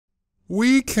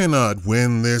We cannot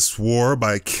win this war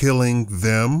by killing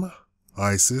them,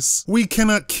 ISIS. We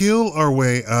cannot kill our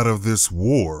way out of this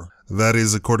war. That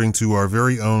is according to our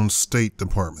very own State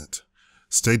Department.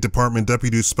 State Department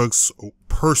Deputy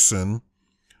Spokesperson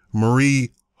Marie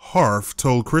Harf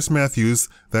told Chris Matthews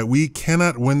that we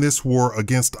cannot win this war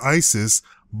against ISIS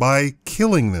by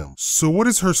killing them. So what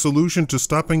is her solution to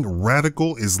stopping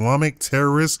radical Islamic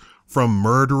terrorists from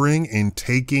murdering and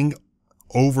taking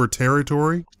over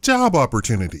territory? Job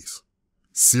opportunities.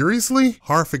 Seriously?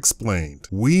 Harf explained,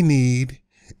 we need,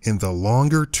 in the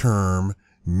longer term,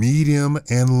 medium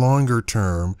and longer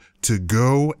term, to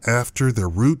go after the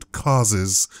root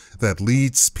causes that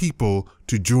leads people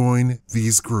to join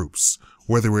these groups,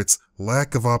 whether it's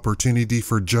lack of opportunity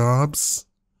for jobs.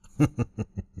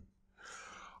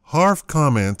 Harf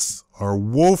comments are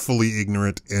woefully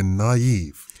ignorant and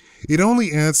naive. It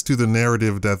only adds to the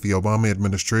narrative that the Obama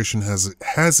administration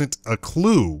hasn't a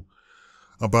clue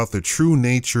about the true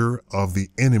nature of the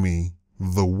enemy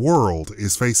the world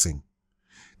is facing.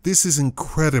 This is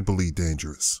incredibly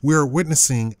dangerous. We are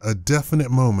witnessing a definite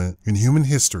moment in human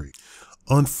history.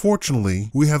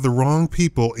 Unfortunately, we have the wrong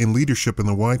people in leadership in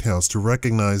the White House to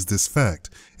recognize this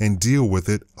fact and deal with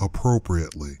it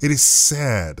appropriately. It is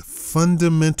sad,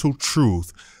 fundamental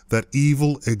truth that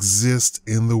evil exists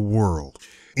in the world.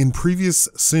 In previous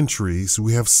centuries,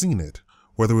 we have seen it,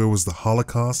 whether it was the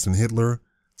Holocaust and Hitler,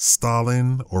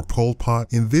 Stalin, or Pol Pot.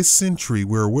 In this century,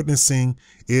 we are witnessing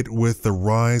it with the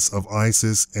rise of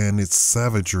ISIS and its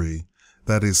savagery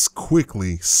that is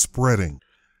quickly spreading.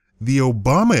 The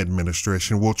Obama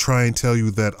administration will try and tell you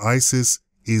that ISIS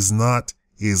is not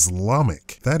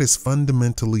Islamic. That is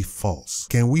fundamentally false.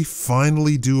 Can we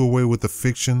finally do away with the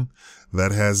fiction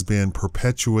that has been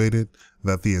perpetuated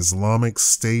that the Islamic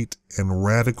State and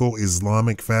radical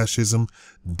Islamic fascism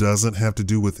doesn't have to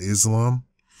do with Islam?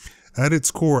 At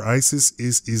its core, ISIS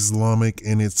is Islamic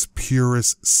in its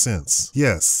purest sense.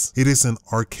 Yes, it is an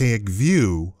archaic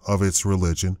view of its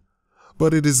religion,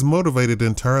 but it is motivated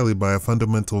entirely by a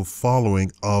fundamental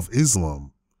following of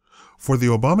Islam. For the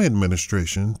Obama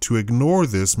administration, to ignore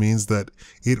this means that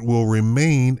it will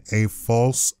remain a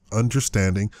false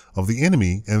understanding of the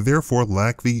enemy and therefore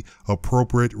lack the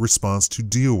appropriate response to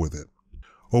deal with it.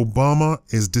 Obama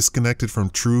is disconnected from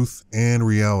truth and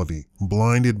reality,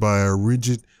 blinded by a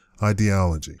rigid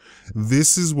ideology.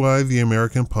 This is why the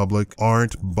American public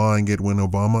aren't buying it when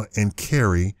Obama and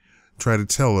Kerry try to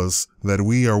tell us that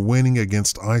we are winning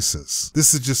against ISIS.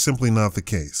 This is just simply not the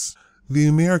case. The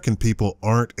American people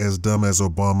aren't as dumb as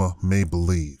Obama may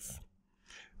believe.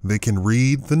 They can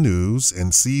read the news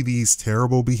and see these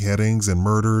terrible beheadings and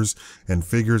murders and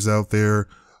figures out there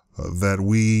that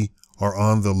we are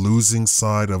on the losing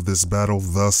side of this battle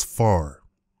thus far.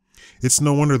 It's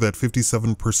no wonder that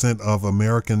 57% of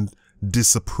Americans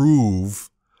disapprove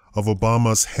of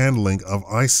Obama's handling of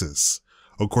ISIS,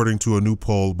 according to a new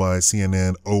poll by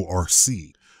CNN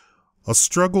ORC. A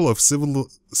struggle of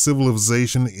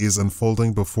civilization is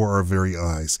unfolding before our very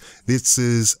eyes. This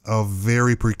is a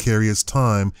very precarious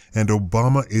time, and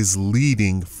Obama is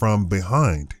leading from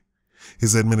behind.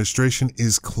 His administration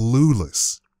is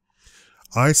clueless.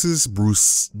 ISIS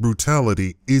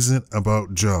brutality isn't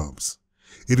about jobs.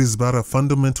 It is about a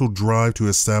fundamental drive to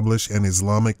establish an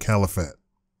Islamic caliphate.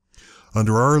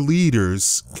 Until our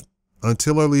leaders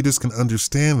can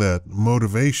understand that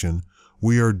motivation,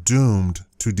 we are doomed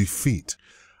to defeat.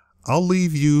 I'll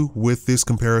leave you with this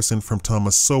comparison from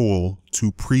Thomas Sowell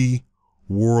to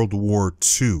pre-World War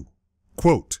II.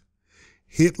 Quote,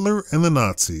 Hitler and the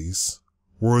Nazis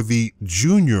were the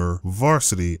junior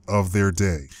varsity of their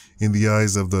day in the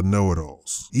eyes of the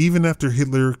know-it-alls. Even after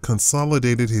Hitler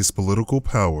consolidated his political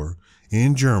power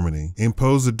in Germany,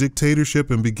 imposed a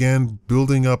dictatorship, and began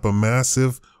building up a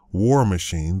massive war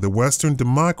machine, the Western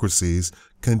democracies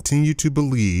continued to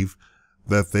believe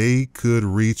that they could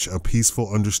reach a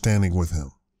peaceful understanding with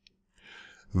him.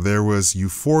 There was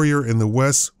euphoria in the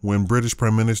West when British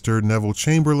Prime Minister Neville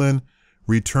Chamberlain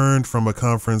returned from a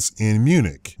conference in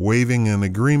Munich, waving an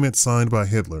agreement signed by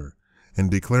Hitler and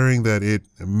declaring that it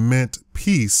meant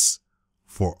peace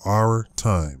for our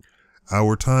time.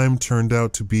 Our time turned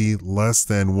out to be less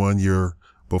than 1 year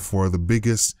before the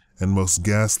biggest and most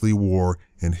ghastly war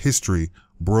in history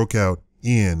broke out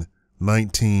in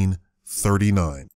 1939.